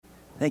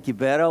Thank you,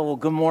 Beto. Well,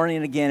 good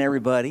morning again,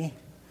 everybody.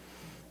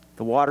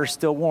 The water's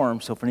still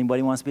warm, so if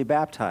anybody wants to be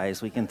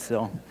baptized, we can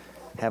still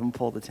have them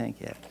pull the tank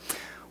yet.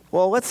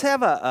 Well, let's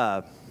have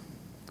a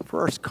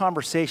first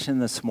conversation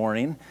this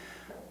morning.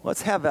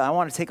 I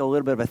want to take a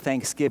little bit of a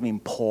Thanksgiving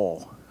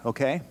poll,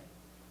 okay?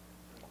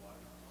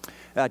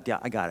 Yeah,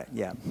 I got it,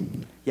 yeah.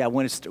 Yeah,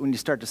 when you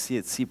start to see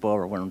it seep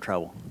over, we're in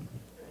trouble.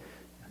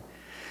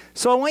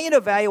 So I want you to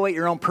evaluate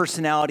your own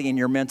personality and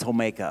your mental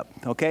makeup,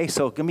 okay?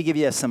 So let me give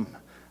you some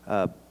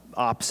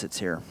opposites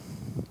here.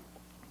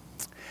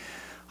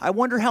 I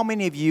wonder how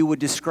many of you would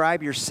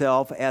describe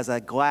yourself as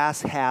a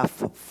glass half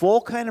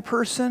full kind of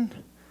person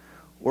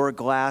or a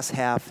glass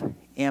half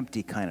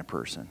empty kind of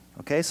person,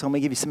 okay? So let me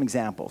give you some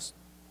examples.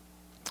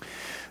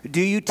 Do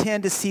you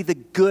tend to see the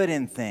good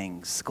in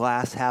things,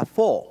 glass half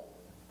full?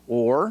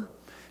 Or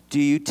are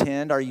you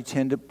tend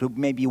to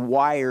maybe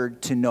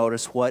wired to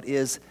notice what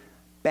is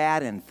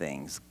bad in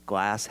things,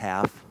 glass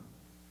half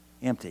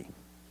empty?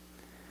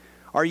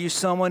 Are you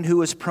someone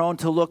who is prone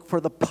to look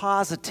for the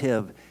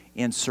positive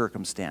in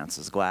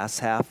circumstances, glass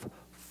half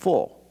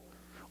full?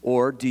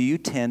 Or do you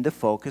tend to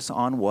focus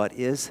on what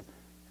is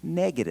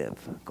negative,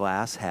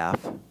 glass half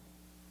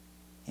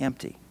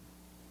empty?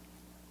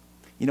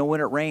 You know, when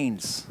it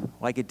rains,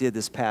 like it did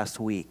this past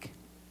week,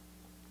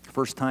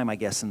 first time, I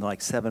guess, in like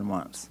 7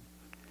 months,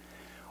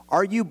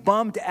 are you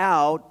bummed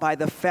out by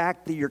the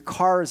fact that your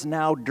car is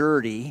now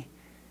dirty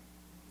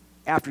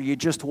after you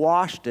just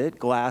washed it,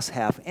 glass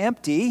half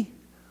empty?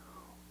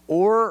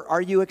 Or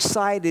are you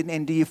excited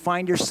and do you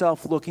find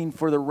yourself looking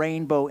for the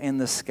rainbow in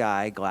the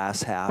sky,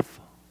 glass half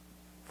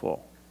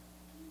full?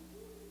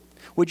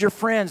 Would your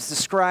friends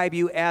describe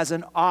you as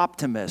an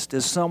optimist,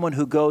 as someone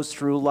who goes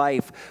through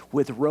life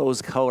with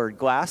rose-colored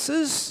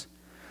glasses?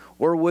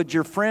 Or would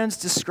your friends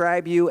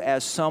describe you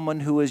as someone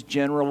who is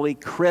generally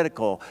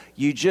critical?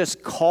 You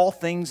just call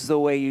things the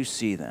way you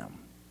see them.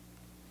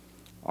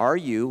 Are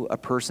you a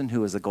person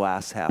who is a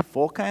glass half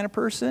full kind of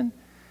person?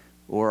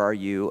 Or are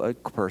you a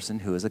person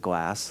who is a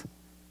glass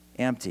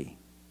empty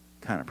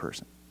kind of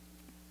person?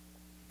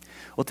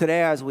 Well,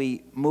 today as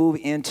we move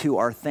into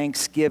our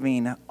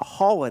Thanksgiving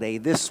holiday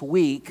this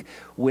week,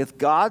 with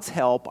God's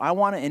help, I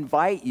want to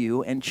invite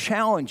you and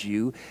challenge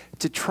you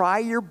to try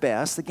your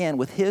best, again,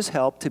 with His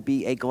help, to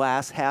be a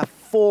glass half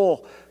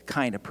full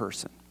kind of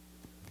person.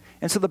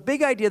 And so the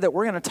big idea that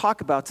we're going to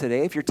talk about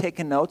today, if you're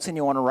taking notes and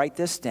you want to write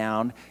this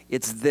down,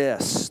 it's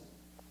this.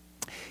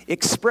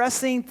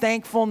 Expressing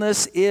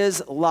thankfulness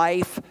is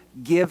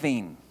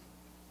life-giving.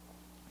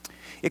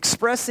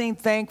 Expressing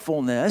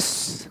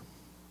thankfulness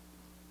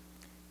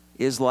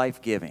is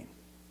life-giving.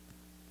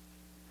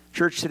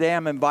 Church, today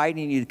I'm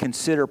inviting you to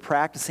consider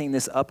practicing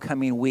this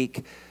upcoming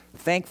week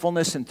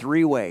thankfulness in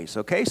 3 ways,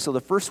 okay? So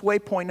the first way,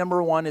 point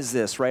number 1, is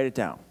this. Write it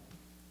down.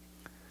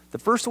 The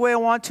first way I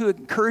want to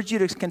encourage you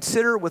to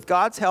consider, with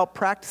God's help,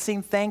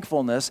 practicing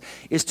thankfulness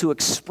is to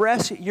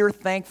express your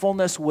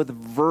thankfulness with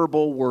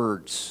verbal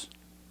words.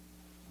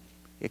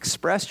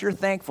 Express your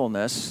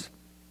thankfulness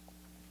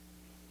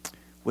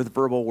with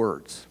verbal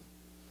words.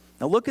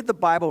 Now look at the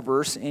Bible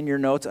verse in your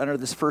notes under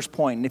this first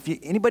point. And if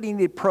anybody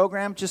need a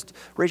program, just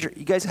raise your,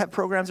 you guys have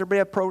programs? Everybody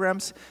have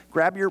programs?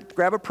 Grab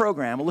a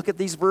program and look at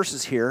these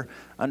verses here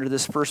under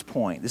this first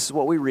point. This is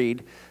what we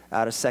read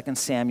out of 2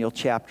 Samuel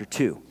chapter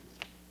 2.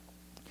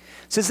 It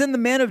says, Then the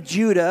men of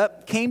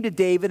Judah came to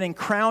David and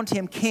crowned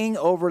him king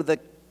over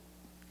the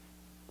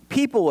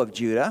people of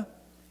Judah.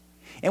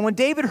 And when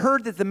David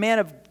heard that the men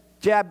of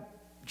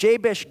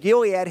Jabesh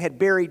Gilead had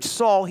buried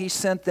Saul, he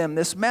sent them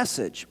this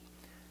message.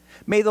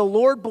 May the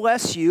Lord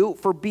bless you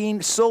for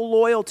being so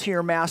loyal to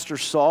your master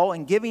Saul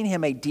and giving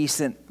him a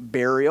decent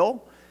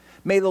burial.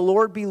 May the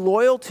Lord be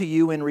loyal to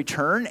you in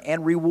return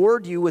and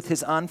reward you with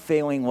his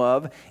unfailing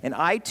love, and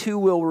I too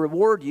will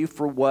reward you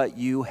for what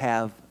you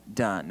have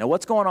done. Now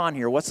what's going on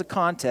here? What's the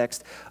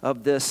context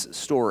of this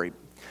story?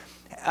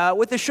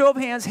 With a show of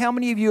hands, how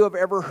many of you have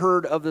ever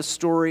heard of the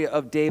story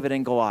of David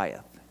and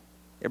Goliath?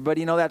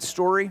 Everybody know that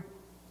story?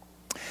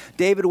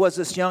 David was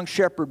this young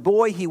shepherd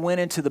boy. He went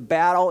into a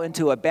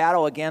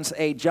battle against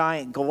a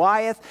giant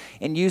Goliath,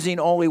 and using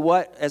only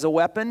what as a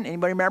weapon?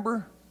 Anybody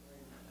remember?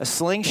 A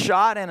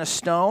slingshot and a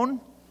stone.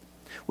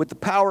 With the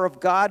power of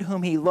God,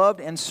 whom he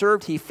loved and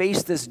served, he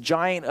faced this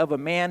giant of a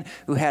man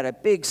who had a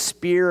big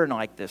spear and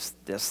like this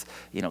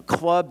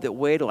club that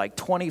weighed like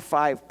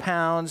 25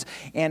 pounds.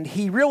 And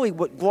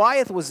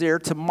Goliath was there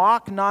to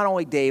mock not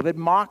only David,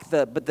 mock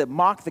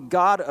the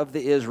God of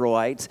the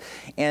Israelites.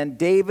 And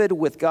David,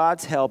 with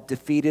God's help,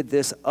 defeated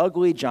this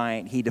ugly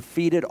giant. He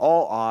defeated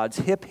all odds.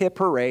 Hip, hip,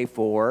 hooray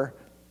for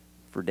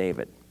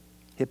David.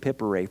 Hip, hip,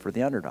 hooray for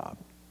the underdog.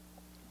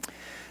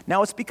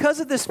 Now, it's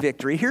because of this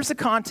victory, here's the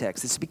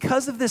context. It's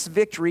because of this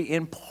victory,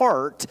 in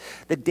part,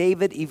 that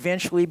David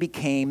eventually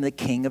became the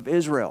king of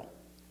Israel.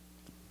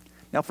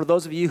 Now, for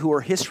those of you who are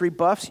history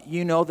buffs,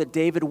 you know that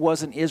David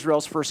wasn't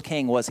Israel's first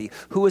king, was he?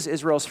 Who was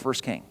Israel's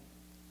first king?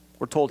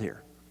 We're told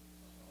here.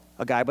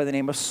 A guy by the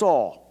name of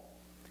Saul.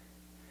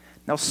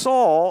 Now,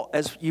 Saul,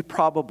 as you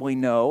probably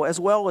know, as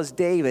well as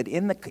David,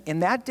 in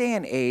that day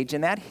and age, in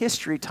that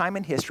history, time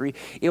in history,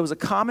 it was a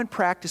common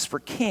practice for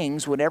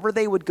kings, whenever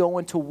they would go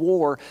into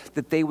war,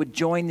 that they would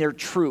join their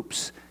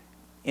troops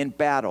in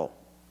battle.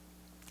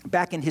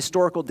 Back in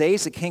historical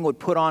days, the king would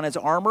put on his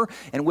armor,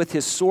 and with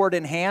his sword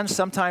in hand,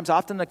 sometimes,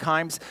 often the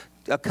times,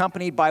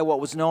 accompanied by what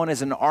was known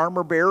as an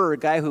armor bearer, a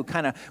guy who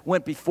kind of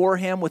went before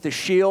him with a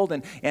shield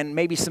and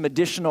maybe some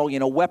additional,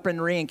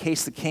 weaponry in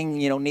case the king,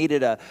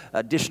 needed a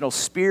additional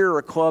spear or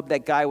a club.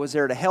 That guy was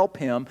there to help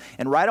him.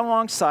 And right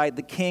alongside,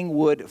 the king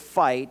would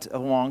fight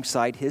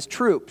alongside his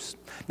troops.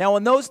 Now,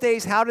 in those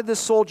days, how did the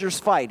soldiers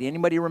fight?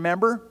 Anybody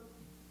remember?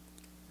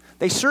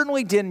 They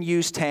certainly didn't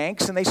use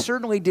tanks, and they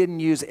certainly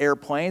didn't use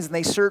airplanes, and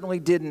they certainly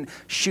didn't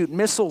shoot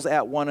missiles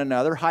at one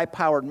another,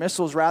 high-powered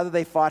missiles. Rather,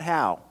 they fought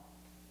how?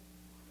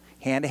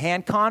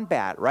 Hand-to-hand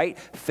combat, right?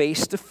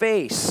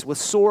 Face-to-face with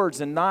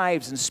swords and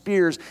knives and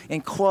spears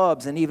and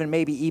clubs and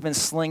maybe even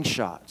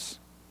slingshots.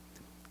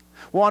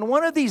 Well, on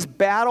one of these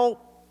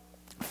battle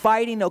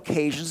fighting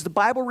occasions, the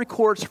Bible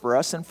records for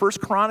us in 1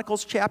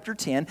 Chronicles chapter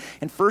 10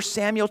 and 1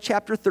 Samuel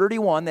chapter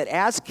 31 that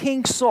as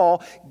King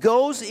Saul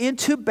goes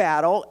into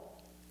battle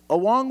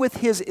along with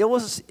his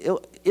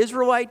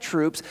Israelite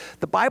troops,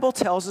 the Bible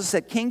tells us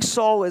that King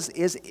Saul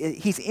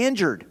he's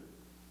injured.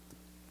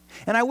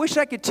 And I wish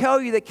I could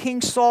tell you that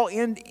King Saul's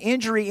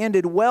injury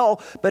ended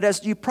well, but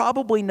as you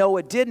probably know,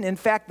 it didn't. In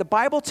fact, the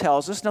Bible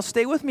tells us, now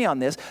stay with me on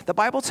this, the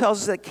Bible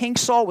tells us that King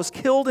Saul was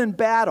killed in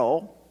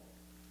battle.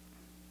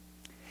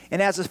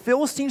 And as the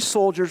Philistine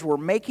soldiers were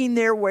making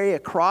their way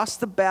across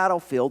the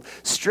battlefield,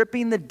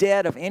 stripping the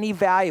dead of any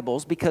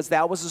valuables, because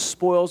that was the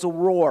spoils of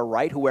war,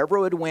 right? Whoever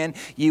would win,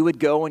 you would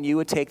go and you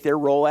would take their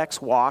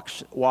Rolex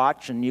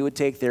watch and you would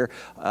take their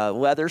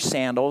leather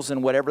sandals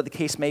and whatever the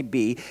case may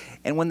be.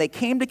 And when they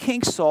came to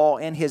King Saul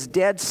and his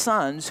dead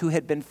sons who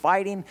had been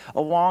fighting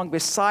along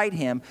beside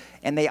him,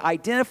 and they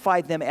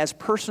identified them as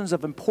persons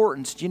of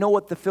importance, do you know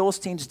what the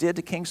Philistines did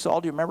to King Saul?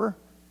 Do you remember?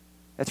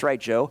 That's right,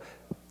 Joe.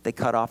 They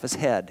cut off his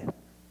head.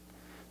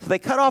 So they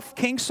cut off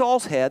King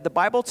Saul's head. The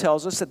Bible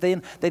tells us that they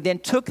then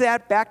took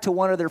that back to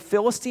one of their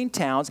Philistine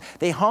towns.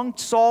 They hung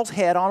Saul's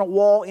head on a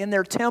wall in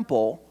their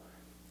temple.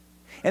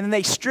 And then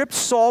they stripped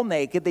Saul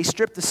naked. They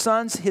stripped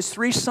his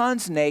 3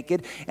 sons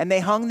naked, and they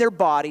hung their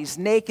bodies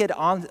naked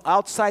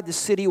outside the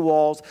city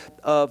walls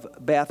of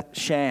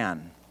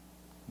Beth-shan.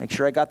 Make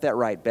sure I got that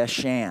right,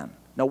 Beth-shan.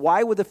 Now,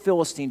 why would the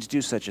Philistines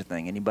do such a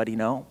thing? Anybody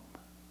know?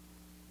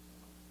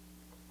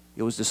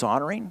 It was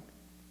dishonoring.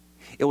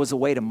 It was a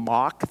way to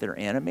mock their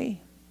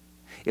enemy.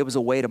 It was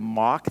a way to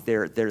mock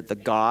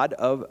the God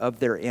of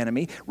their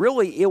enemy.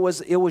 Really, it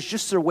was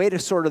just their way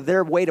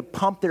to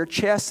pump their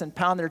chests and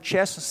pound their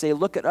chests and say,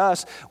 look at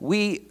us,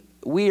 we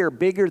are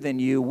bigger than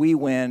you, we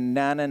win,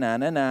 na na na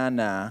na na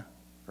na,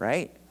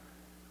 right?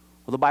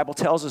 Well, the Bible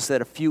tells us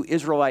that a few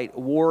Israelite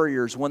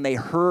warriors, when they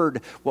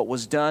heard what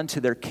was done to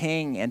their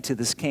king and to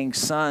this king's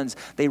sons,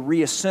 they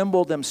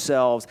reassembled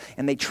themselves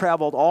and they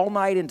traveled all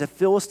night into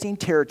Philistine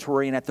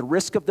territory, and at the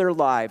risk of their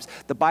lives,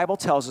 the Bible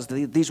tells us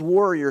that these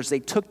warriors, they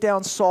took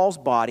down Saul's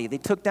body, they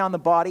took down the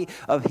body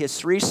of his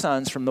 3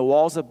 sons from the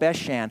walls of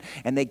Beth-shan,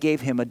 and they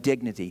gave him a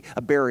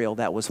burial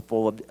that was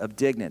full of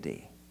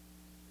dignity.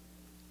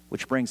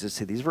 Which brings us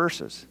to these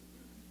verses.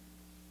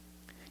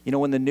 You know,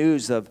 when the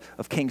news of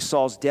King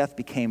Saul's death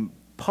became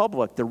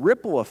public, the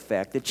ripple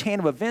effect, the chain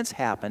of events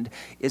happened,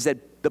 is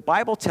that the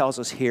Bible tells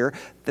us here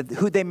that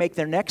who they make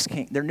their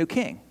new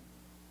king.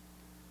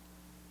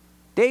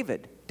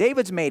 David.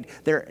 David's made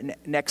their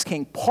next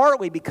king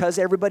partly because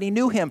everybody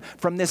knew him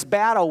from this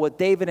battle with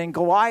David and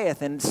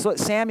Goliath, and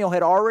Samuel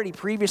had already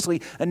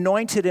previously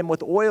anointed him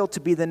with oil to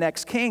be the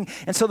next king.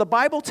 And so the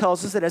Bible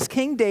tells us that as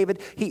King David,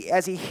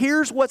 as he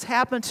hears what's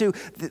happened to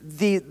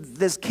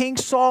this King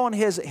Saul and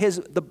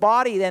the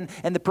body and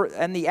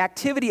the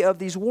activity of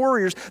these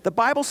warriors, the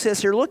Bible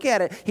says here, look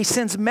at it, he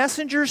sends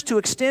messengers to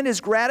extend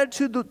his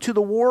gratitude to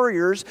the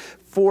warriors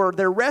for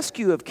their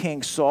rescue of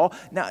King Saul.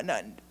 Now,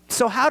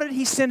 so how did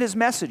he send his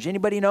message?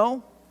 Anybody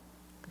know?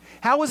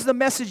 How was the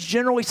message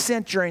generally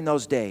sent during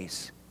those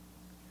days?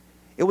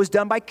 It was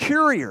done by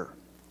courier.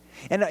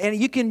 And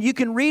you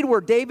can read where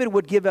David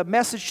would give a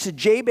message to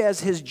Jabez,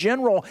 his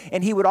general,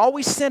 and he would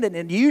always send it.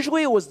 And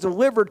usually it was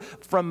delivered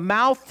from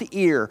mouth to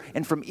ear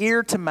and from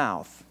ear to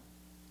mouth.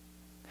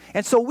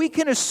 And so we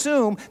can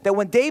assume that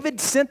when David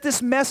sent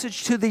this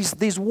message to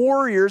these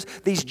warriors,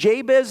 these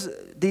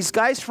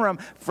guys from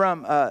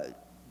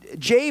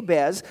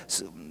Jabez,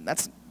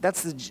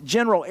 that's the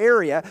general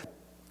area,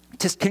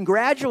 to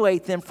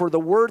congratulate them for the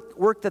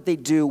work that they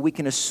do, we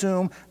can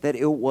assume that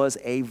it was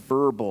a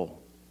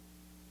verbal.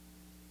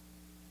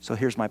 So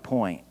here's my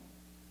point.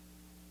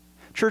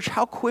 Church,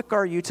 how quick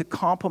are you to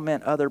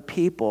compliment other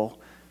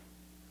people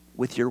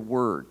with your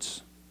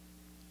words?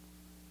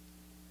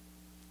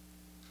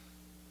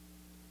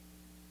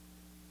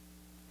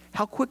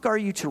 How quick are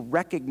you to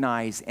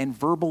recognize and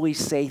verbally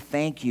say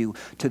thank you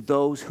to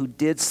those who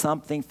did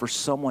something for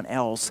someone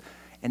else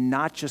and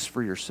not just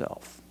for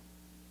yourself?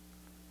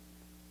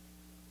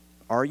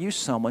 Are you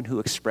someone who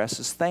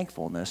expresses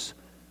thankfulness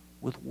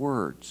with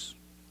words?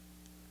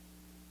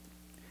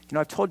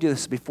 I've told you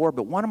this before,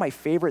 but one of my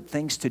favorite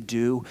things to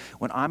do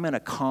when I'm going to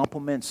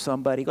compliment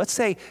somebody, let's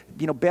say,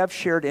 Bev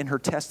shared in her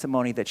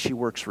testimony that she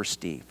works for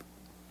Steve.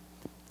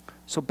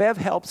 So Bev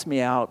helps me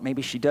out,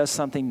 maybe she does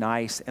something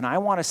nice, and I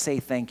want to say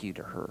thank you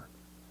to her.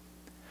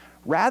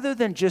 Rather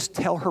than just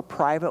tell her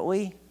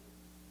privately,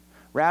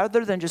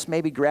 rather than just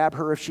maybe grab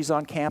her if she's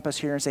on campus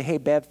here and say, hey,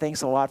 Bev,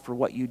 thanks a lot for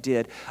what you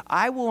did,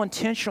 I will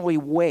intentionally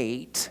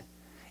wait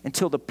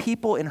until the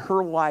people in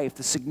her life,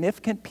 the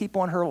significant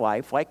people in her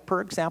life, like, for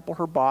example,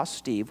 her boss,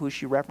 Steve, who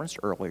she referenced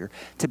earlier,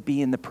 to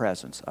be in the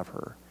presence of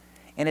her.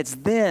 And it's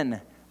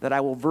then that I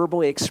will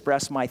verbally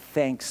express my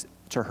thanks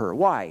to her.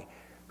 Why?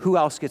 Who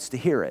else gets to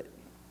hear it?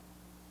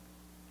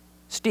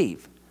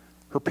 Steve,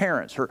 her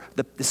parents,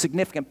 the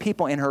significant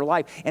people in her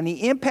life. And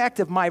the impact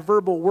of my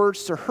verbal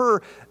words to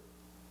her,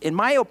 in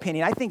my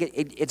opinion, I think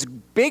it's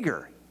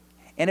bigger.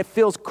 And it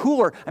feels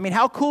cooler. I mean,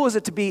 how cool is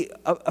it to be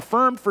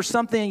affirmed for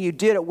something you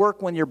did at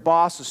work when your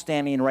boss is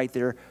standing right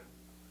there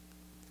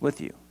with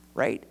you,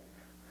 right?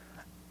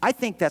 I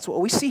think that's what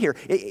we see here.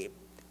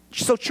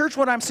 So, church,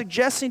 what I'm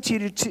suggesting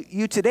to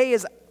you today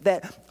is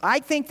that I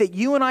think that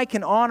you and I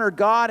can honor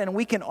God and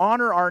we can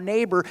honor our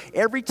neighbor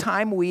every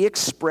time we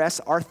express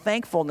our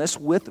thankfulness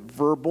with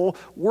verbal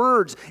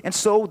words. And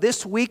so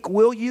this week,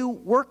 will you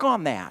work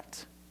on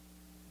that?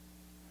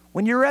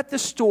 When you're at the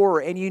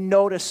store and you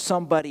notice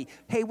somebody,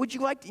 hey, would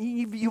you like to,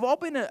 you've all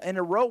been in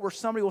a row where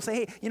somebody will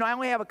say, hey, I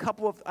only have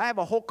I have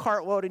a whole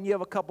cartload and you have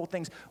a couple of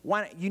things.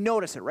 You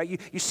notice it, right?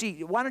 You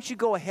see, why don't you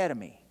go ahead of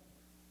me?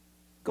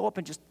 Go up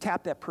and just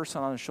tap that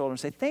person on the shoulder and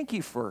say, thank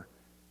you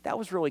that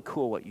was really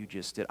cool what you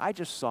just did. I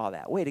just saw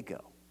that. Way to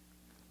go.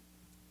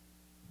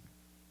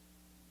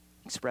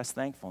 Express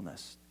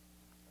thankfulness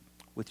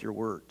with your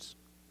words.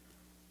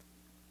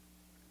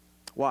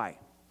 Why?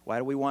 Why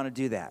do we want to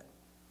do that?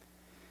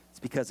 It's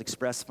because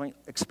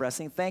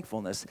expressing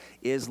thankfulness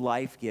is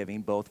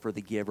life-giving both for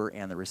the giver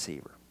and the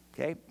receiver.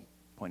 Okay?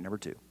 Point number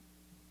 2.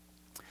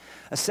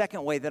 A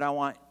second way that I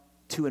want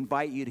to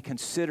invite you to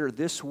consider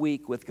this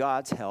week with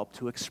God's help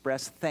to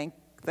express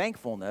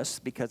thankfulness,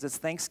 because it's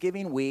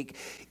Thanksgiving week,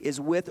 is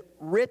with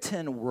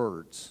written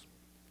words.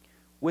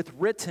 With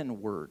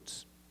written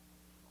words.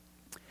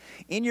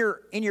 In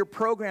your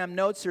program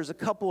notes, there's a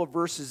couple of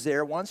verses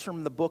there. One's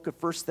from the book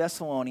of 1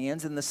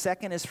 Thessalonians, and the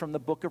second is from the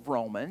book of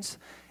Romans.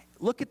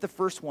 Look at the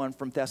first one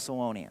from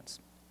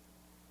Thessalonians.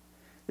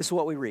 This is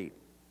what we read.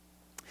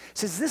 It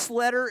says, this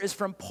letter is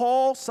from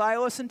Paul,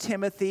 Silas, and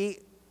Timothy.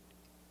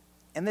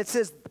 And it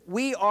says,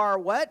 we are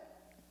what?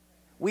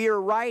 We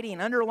are writing,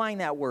 underline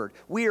that word.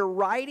 We are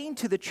writing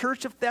to the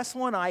church of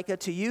Thessalonica,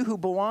 to you who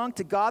belong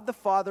to God the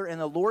Father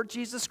and the Lord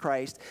Jesus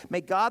Christ.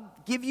 May God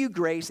give you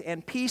grace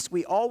and peace.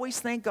 We always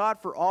thank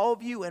God for all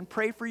of you and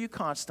pray for you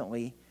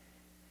constantly.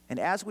 And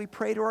as we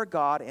pray to our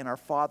God and our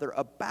Father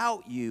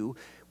about you,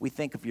 we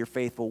think of your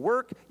faithful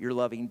work, your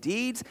loving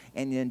deeds,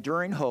 and the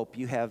enduring hope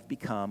you have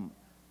become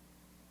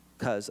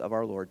because of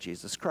our Lord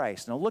Jesus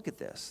Christ. Now look at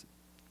this.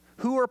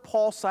 Who are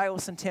Paul,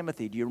 Silas, and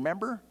Timothy? Do you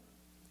remember?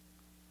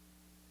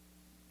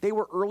 They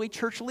were early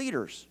church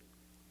leaders.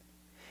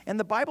 And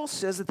the Bible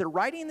says that they're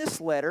writing this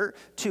letter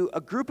to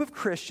a group of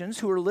Christians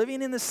who are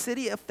living in the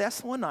city of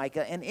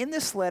Thessalonica. And in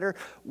this letter,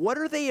 what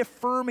are they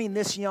affirming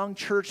this young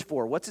church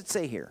for? What's it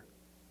say here?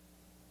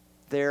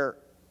 Their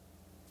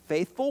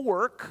faithful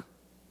work,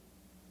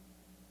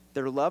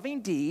 their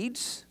loving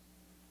deeds,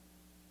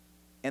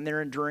 and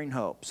their enduring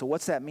hope. So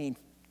what's that mean?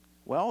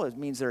 Well, it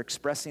means they're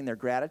expressing their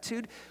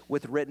gratitude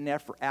with written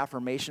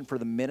affirmation for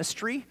the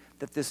ministry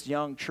that this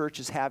young church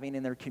is having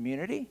in their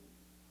community,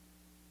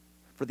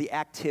 for the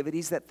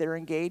activities that they're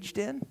engaged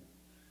in,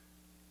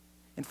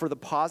 and for the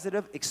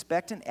positive,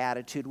 expectant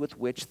attitude with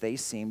which they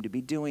seem to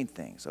be doing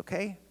things,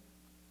 okay?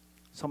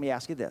 So let me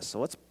ask you this. So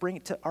let's bring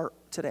it to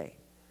today.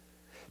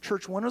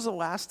 Church, when was the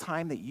last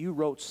time that you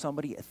wrote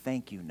somebody a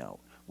thank you note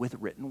with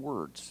written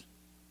words?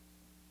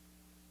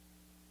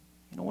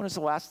 When was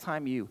the last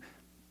time you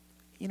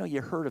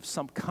heard of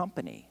some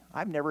company?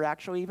 I've never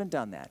actually even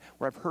done that,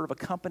 where I've heard of a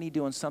company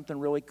doing something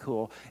really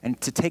cool, and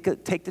to take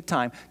the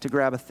time to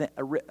grab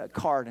a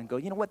card and go,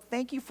 you know what,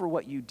 thank you for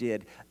what you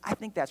did. I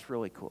think that's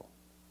really cool.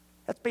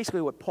 That's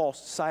basically what Paul,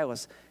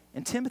 Silas,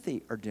 and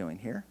Timothy are doing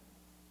here.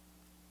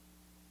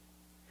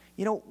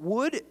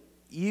 Would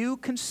you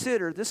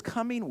consider this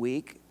coming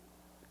week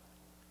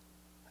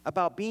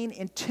about being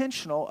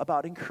intentional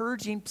about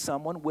encouraging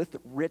someone with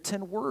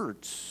written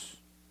words?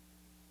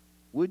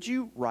 Would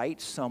you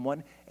write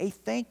someone a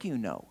thank you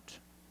note?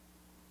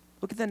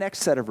 Look at the next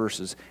set of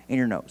verses in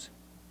your notes.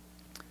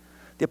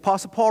 The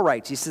Apostle Paul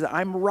writes, he says,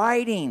 I'm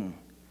writing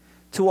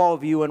to all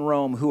of you in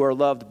Rome who are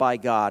loved by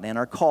God and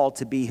are called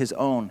to be his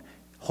own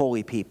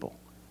holy people.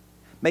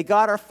 May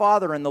God our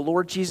Father and the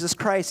Lord Jesus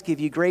Christ give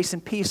you grace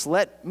and peace.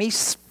 Let me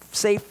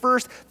say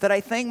first that I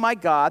thank my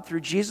God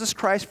through Jesus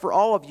Christ for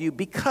all of you,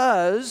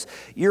 because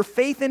your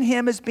faith in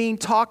him is being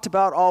talked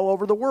about all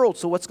over the world.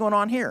 So what's going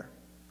on here?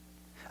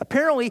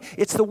 Apparently,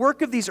 it's the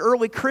work of these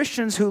early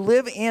Christians who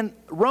live in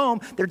Rome.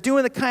 They're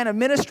doing the kind of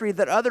ministry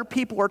that other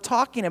people are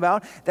talking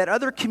about, that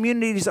other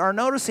communities are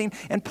noticing.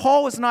 And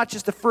Paul is not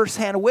just a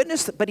first-hand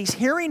witness, but he's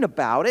hearing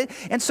about it.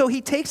 And so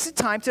he takes the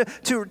time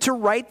to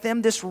write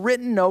them this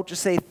written note to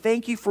say,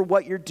 thank you for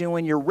what you're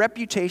doing. Your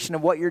reputation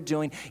of what you're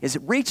doing is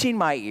reaching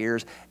my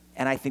ears,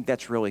 and I think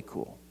that's really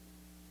cool.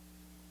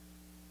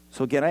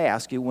 So again, I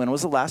ask you, when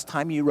was the last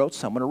time you wrote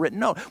someone a written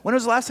note? When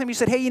was the last time you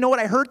said, hey, you know what,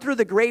 I heard through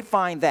the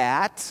grapevine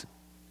that...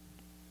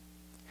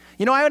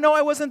 I know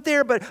I wasn't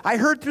there, but I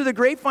heard through the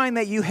grapevine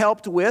that you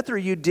helped with, or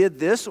you did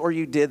this, or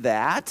you did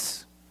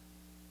that.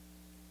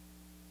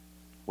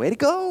 Way to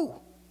go.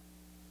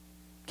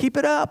 Keep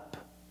it up.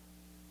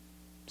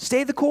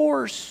 Stay the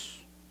course.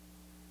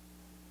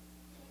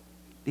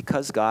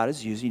 Because God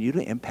is using you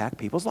to impact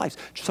people's lives.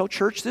 So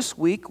church, this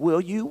week,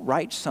 will you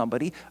write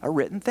somebody a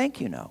written thank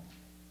you note?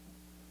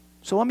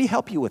 So let me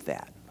help you with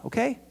that,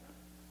 okay?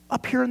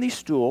 Up here in these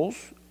stools,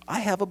 I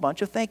have a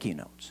bunch of thank you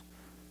notes.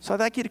 So I'd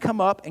like you to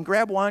come up and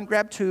grab one,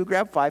 grab two,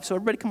 grab five. So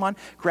everybody come on,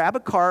 grab a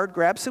card,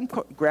 grab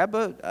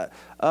an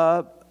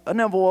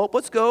envelope.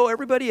 Let's go,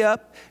 everybody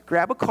up.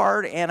 Grab a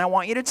card, and I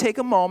want you to take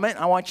a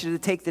moment. I want you to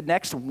take the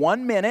next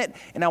 1 minute,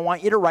 and I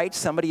want you to write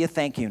somebody a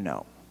thank you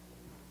note.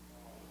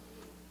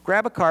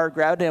 Grab a card,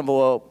 grab an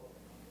envelope.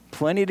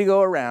 Plenty to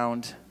go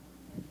around.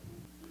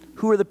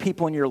 Who are the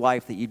people in your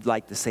life that you'd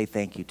like to say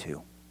thank you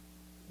to?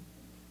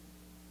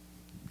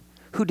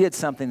 Who did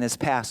something this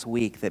past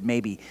week that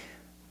maybe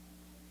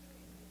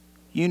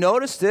you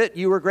noticed it,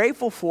 you were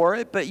grateful for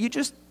it, but you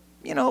just,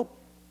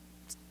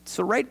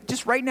 so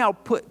right now,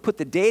 put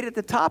the date at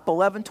the top,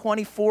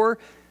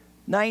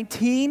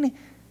 11/24/19.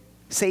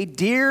 Say,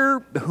 dear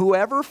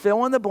whoever,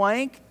 fill in the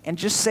blank, and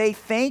just say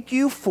thank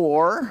you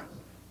for.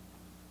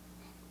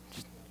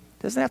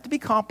 Doesn't have to be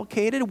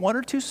complicated, 1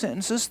 or 2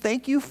 sentences.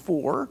 Thank you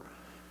for.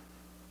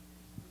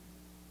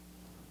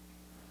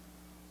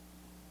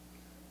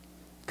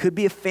 Could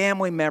be a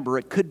family member.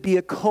 It could be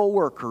a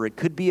coworker. It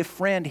could be a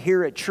friend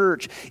here at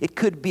church. It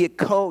could be a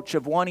coach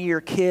of one of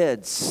your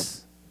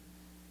kids.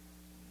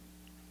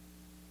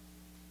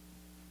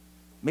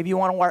 Maybe you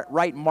want to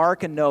write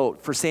Mark a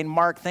note for saying,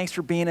 Mark, thanks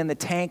for being in the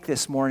tank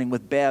this morning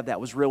with Bev. That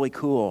was really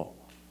cool.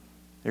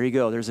 There you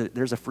go. There's a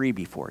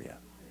freebie for you.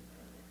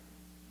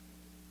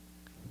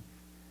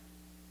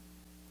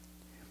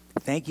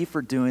 Thank you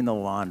for doing the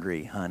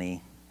laundry,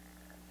 honey,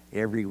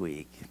 every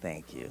week.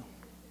 Thank you.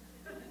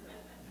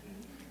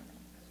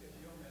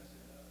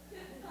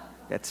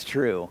 That's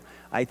true.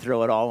 I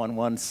throw it all in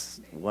one.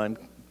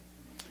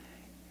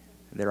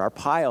 There are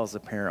piles,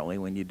 apparently,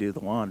 when you do the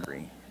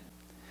laundry.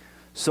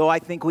 So I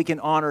think we can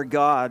honor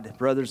God,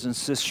 brothers and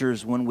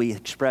sisters, when we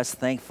express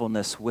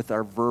thankfulness with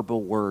our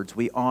verbal words.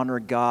 We honor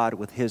God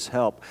with His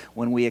help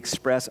when we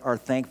express our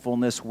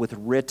thankfulness with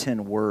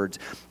written words.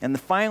 And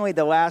finally,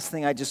 the last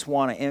thing I just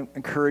want to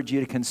encourage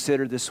you to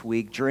consider this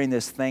week, during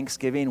this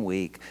Thanksgiving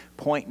week,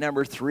 point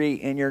number 3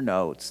 in your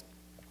notes.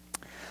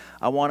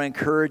 I want to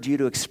encourage you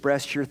to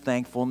express your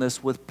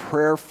thankfulness with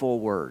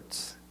prayerful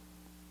words.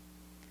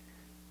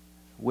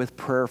 With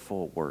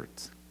prayerful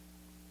words.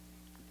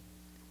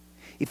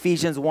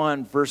 Ephesians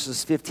 1,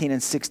 verses 15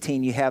 and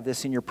 16, you have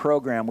this in your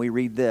program. We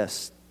read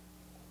this.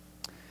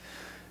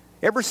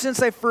 Ever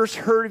since I first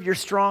heard of your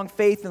strong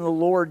faith in the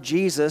Lord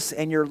Jesus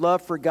and your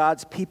love for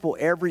God's people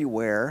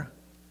everywhere,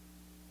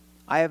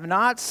 I have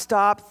not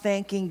stopped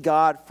thanking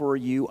God for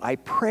you. I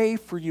pray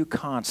for you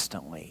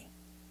constantly.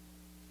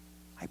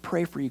 I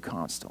pray for you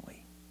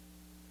constantly.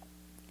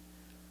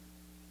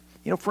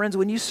 Friends,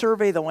 when you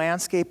survey the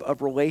landscape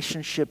of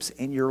relationships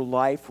in your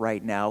life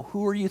right now,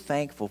 who are you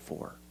thankful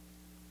for?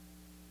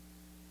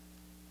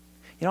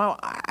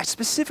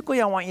 Specifically,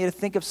 I want you to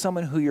think of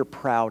someone who you're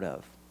proud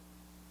of.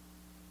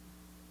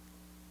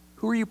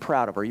 Who are you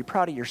proud of? Are you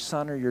proud of your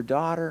son or your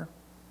daughter?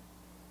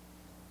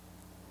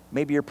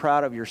 Maybe you're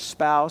proud of your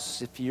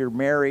spouse if you're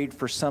married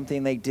for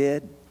something they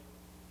did.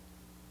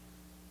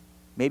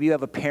 Maybe you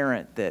have a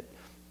parent that,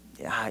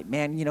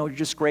 man, you're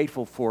just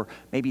grateful for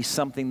maybe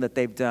something that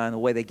they've done, the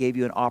way they gave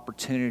you an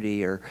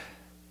opportunity or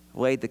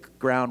laid the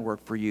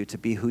groundwork for you to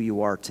be who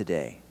you are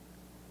today.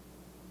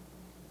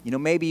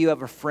 Maybe you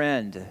have a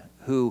friend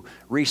who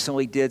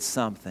recently did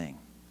something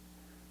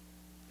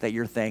that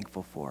you're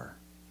thankful for.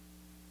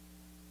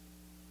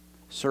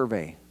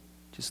 Survey,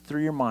 just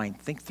through your mind,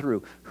 think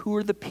through, who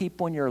are the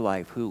people in your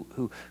life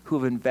who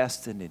have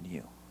invested in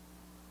you?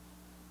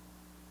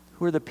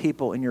 Who are the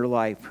people in your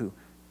life who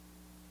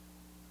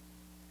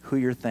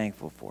you're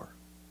thankful for?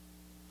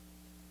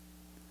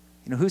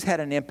 Who's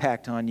had an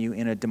impact on you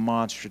in a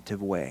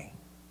demonstrative way?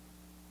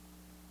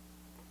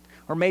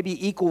 Or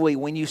maybe equally,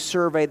 when you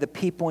survey the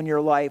people in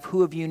your life,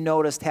 who have you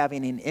noticed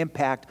having an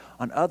impact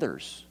on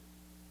others?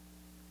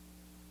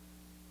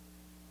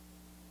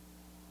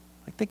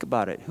 Think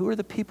about it. Who are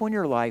the people in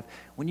your life?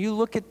 When you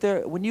look at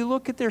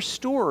their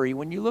story,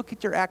 when you look at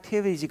their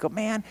activities, you go,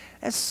 man,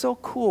 that's so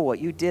cool what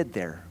you did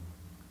there.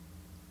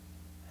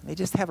 And they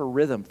just have a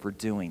rhythm for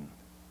doing.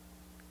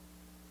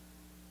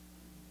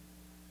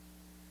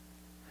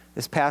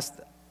 This past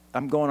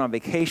I'm going on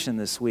vacation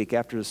this week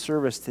after the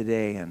service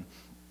today, and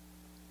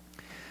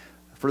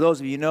for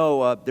those of you who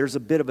know, there's a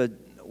bit of a,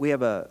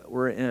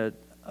 we're in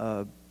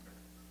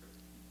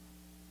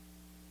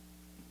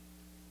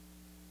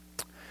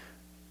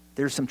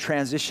there's some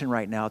transition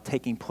right now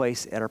taking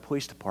place at our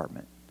police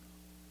department.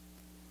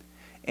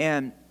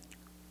 And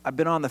I've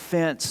been on the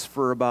fence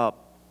for about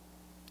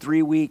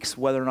 3 weeks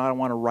whether or not I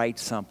want to write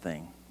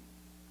something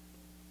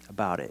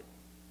about it.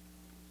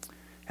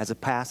 As a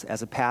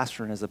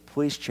pastor and as a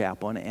police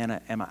chaplain, and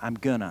I'm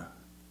gonna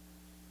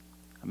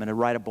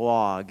write a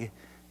blog,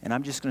 and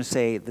I'm just gonna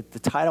say that the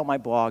title of my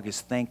blog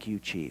is "Thank You,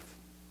 Chief."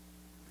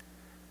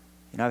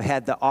 You know, I've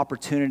had the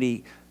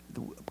opportunity.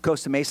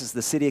 Costa Mesa,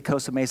 the city of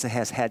Costa Mesa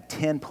has had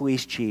 10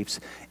 police chiefs,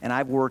 and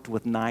I've worked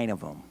with 9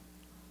 of them.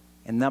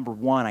 And number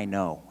 1 I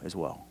know as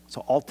well.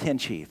 So all 10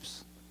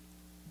 chiefs.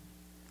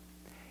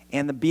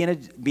 And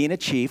being a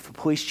chief, a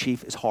police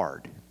chief, is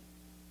hard.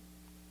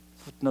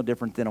 It's no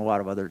different than a lot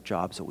of other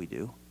jobs that we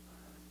do.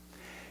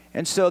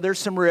 And so there's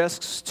some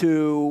risks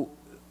to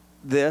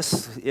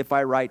this. If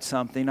I write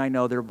something, I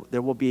know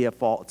there will be a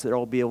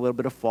little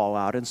bit of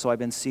fallout, and so I've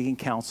been seeking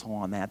counsel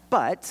on that.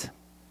 But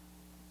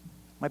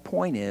my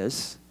point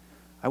is,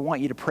 I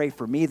want you to pray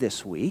for me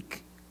this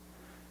week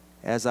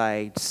as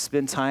I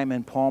spend time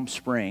in Palm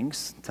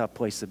Springs, tough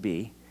place to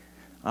be,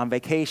 on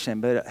vacation.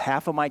 But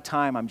half of my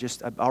time,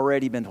 I've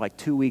already been like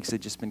 2 weeks,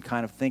 I've just been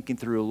kind of thinking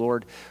through,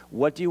 Lord,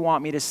 what do you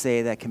want me to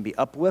say that can be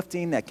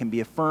uplifting, that can be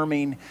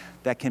affirming,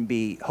 that can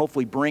be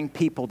hopefully bring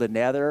people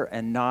together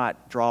and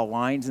not draw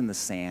lines in the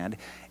sand.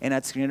 And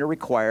that's going to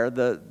require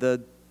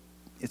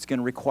it's going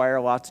to require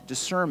lots of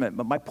discernment.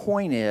 But my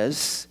point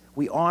is,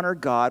 we honor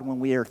God when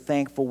we are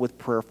thankful with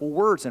prayerful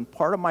words. And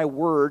part of my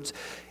words,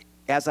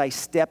 as I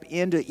step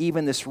into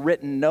even this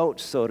written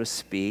note, so to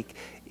speak,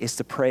 is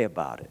to pray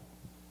about it.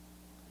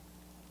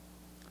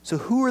 So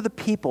who are the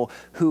people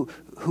who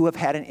have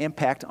had an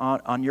impact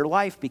on your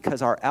life?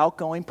 Because our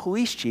outgoing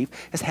police chief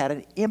has had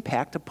an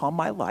impact upon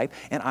my life,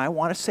 and I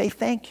want to say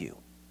thank you.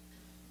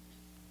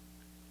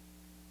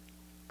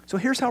 So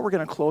here's how we're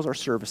going to close our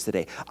service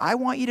today. I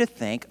want you to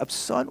think of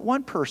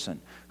one person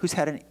who's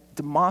had a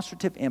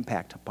demonstrative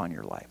impact upon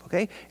your life,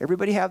 okay?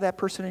 Everybody have that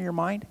person in your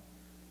mind?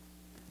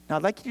 Now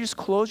I'd like you to just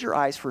close your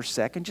eyes for a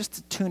second, just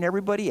to tune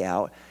everybody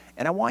out,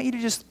 and I want you to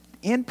just,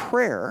 in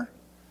prayer,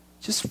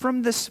 just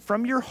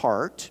from your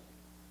heart,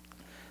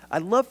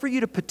 I'd love for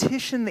you to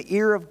petition the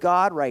ear of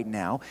God right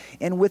now,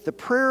 and with the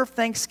prayer of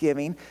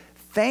thanksgiving,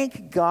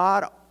 thank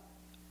God,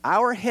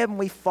 our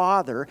Heavenly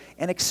Father,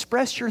 and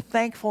express your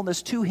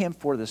thankfulness to Him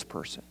for this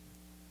person.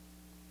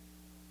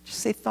 Just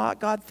say,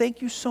 God,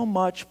 thank you so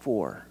much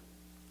for.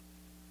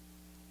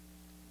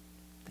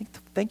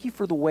 Thank you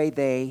for the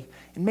way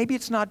and maybe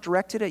it's not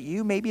directed at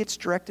you, maybe it's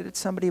directed at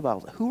somebody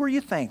else. Who are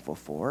you thankful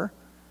for?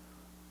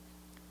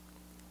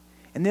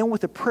 And then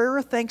with a prayer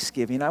of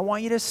thanksgiving, I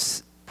want you to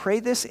pray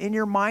this in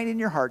your mind and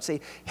your heart.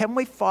 Say,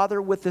 Heavenly Father,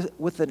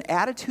 with an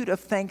attitude of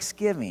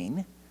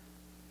thanksgiving,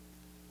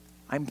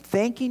 I'm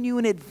thanking you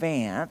in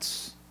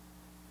advance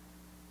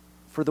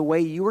for the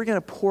way you are going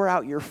to pour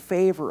out your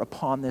favor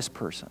upon this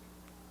person.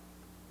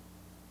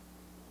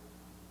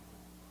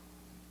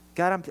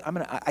 God,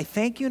 I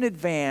thank you in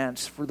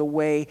advance for the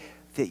way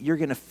that you're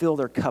going to fill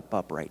their cup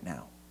up right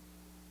now.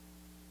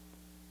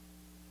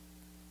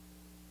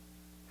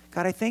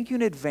 God, I thank you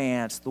in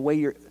advance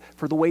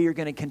for the way you're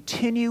going to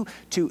continue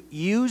to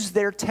use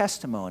their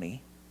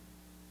testimony,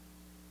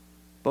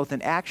 both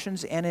in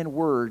actions and in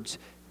words,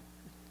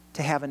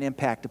 to have an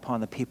impact upon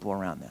the people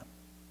around them.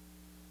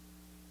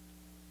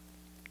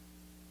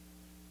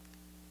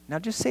 Now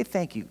just say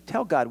thank you.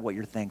 Tell God what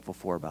you're thankful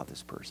for about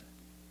this person.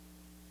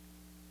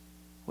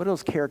 What are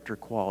those character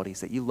qualities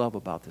that you love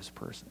about this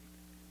person?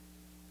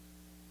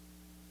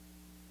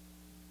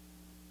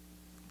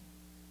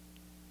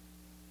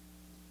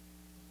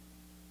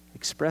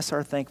 Express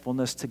our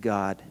thankfulness to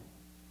God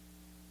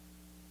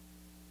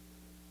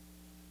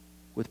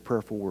with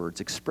prayerful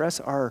words. Express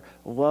our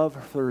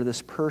love for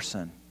this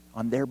person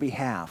on their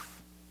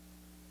behalf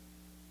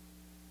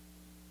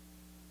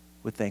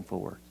with thankful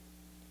words.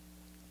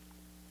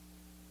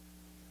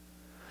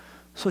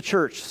 So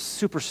church,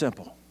 super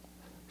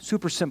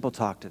simple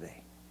talk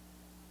today.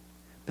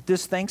 But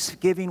this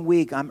Thanksgiving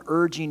week, I'm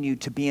urging you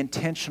to be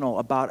intentional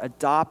about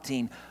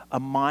adopting a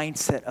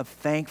mindset of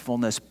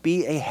thankfulness.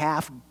 Be a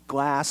half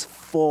glass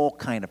full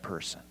kind of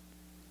person.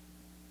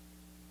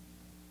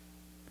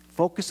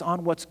 Focus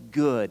on what's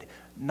good,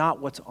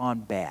 not what's on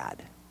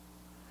bad.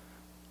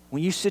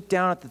 When you sit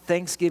down at the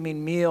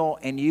Thanksgiving meal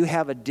and you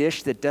have a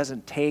dish that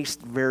doesn't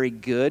taste very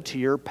good to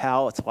your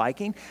palate's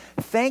liking,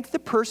 thank the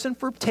person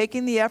for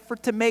taking the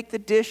effort to make the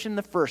dish in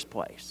the first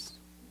place.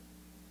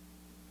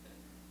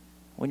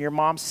 When your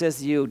mom says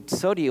to you,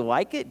 so do you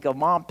like it? Go,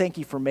 Mom, thank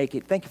you for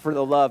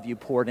the love you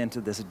poured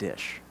into this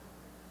dish.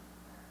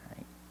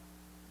 Right?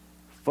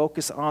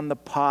 Focus on the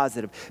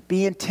positive.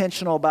 Be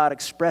intentional about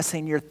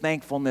expressing your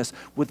thankfulness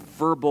with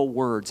verbal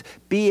words.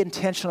 Be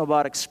intentional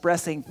about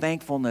expressing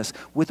thankfulness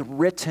with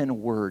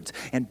written words.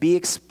 And be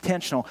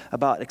intentional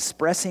about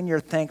expressing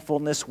your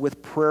thankfulness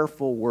with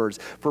prayerful words.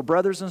 For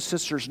brothers and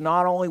sisters,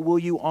 not only will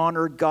you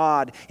honor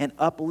God and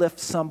uplift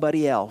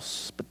somebody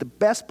else, but the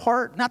best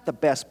part, not the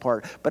best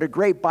part, but a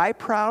great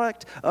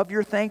byproduct of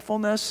your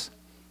thankfulness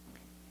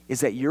is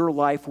that your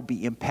life will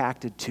be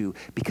impacted too,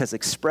 because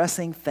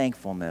expressing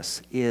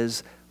thankfulness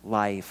is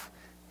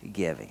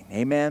life-giving.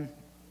 Amen?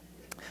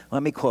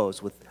 Let me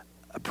close with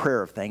a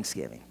prayer of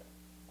thanksgiving.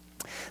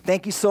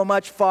 Thank you so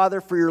much,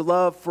 Father, for your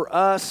love for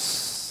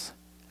us.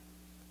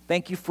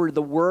 Thank you for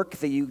the work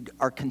that you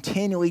are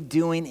continually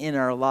doing in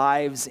our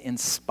lives in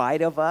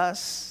spite of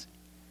us.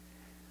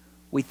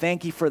 We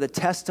thank you for the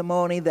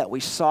testimony that we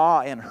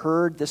saw and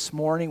heard this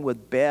morning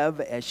with Bev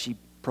as she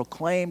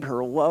proclaimed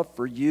her love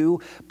for you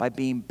by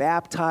being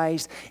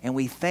baptized. And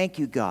we thank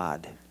you,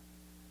 God,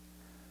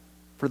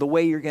 for the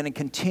way you're going to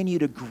continue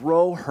to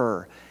grow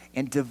her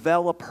and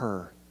develop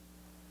her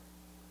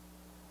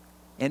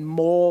and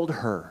mold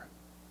her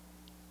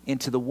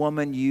into the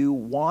woman you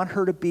want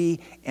her to be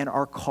and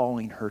are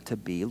calling her to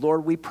be.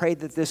 Lord, we pray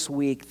that this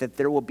week that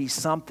there will be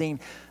something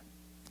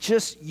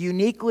just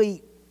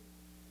uniquely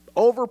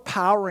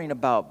overpowering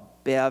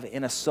about Bev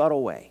in a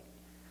subtle way.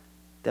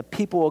 That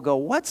people will go,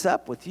 what's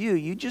up with you?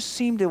 You just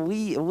seem to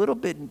be a little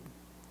bit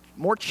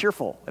more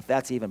cheerful, if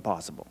that's even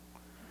possible.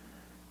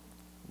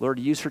 Lord,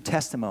 use her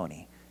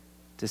testimony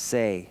to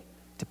say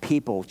to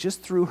people,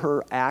 just through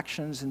her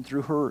actions and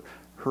through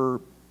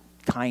her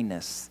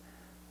kindness,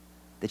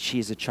 that she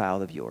is a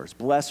child of yours.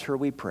 Bless her,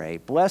 we pray.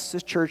 Bless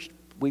this church,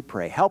 we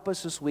pray. Help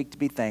us this week to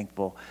be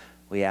thankful.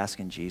 We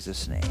ask in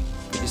Jesus' name.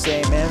 Would you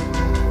say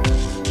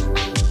amen?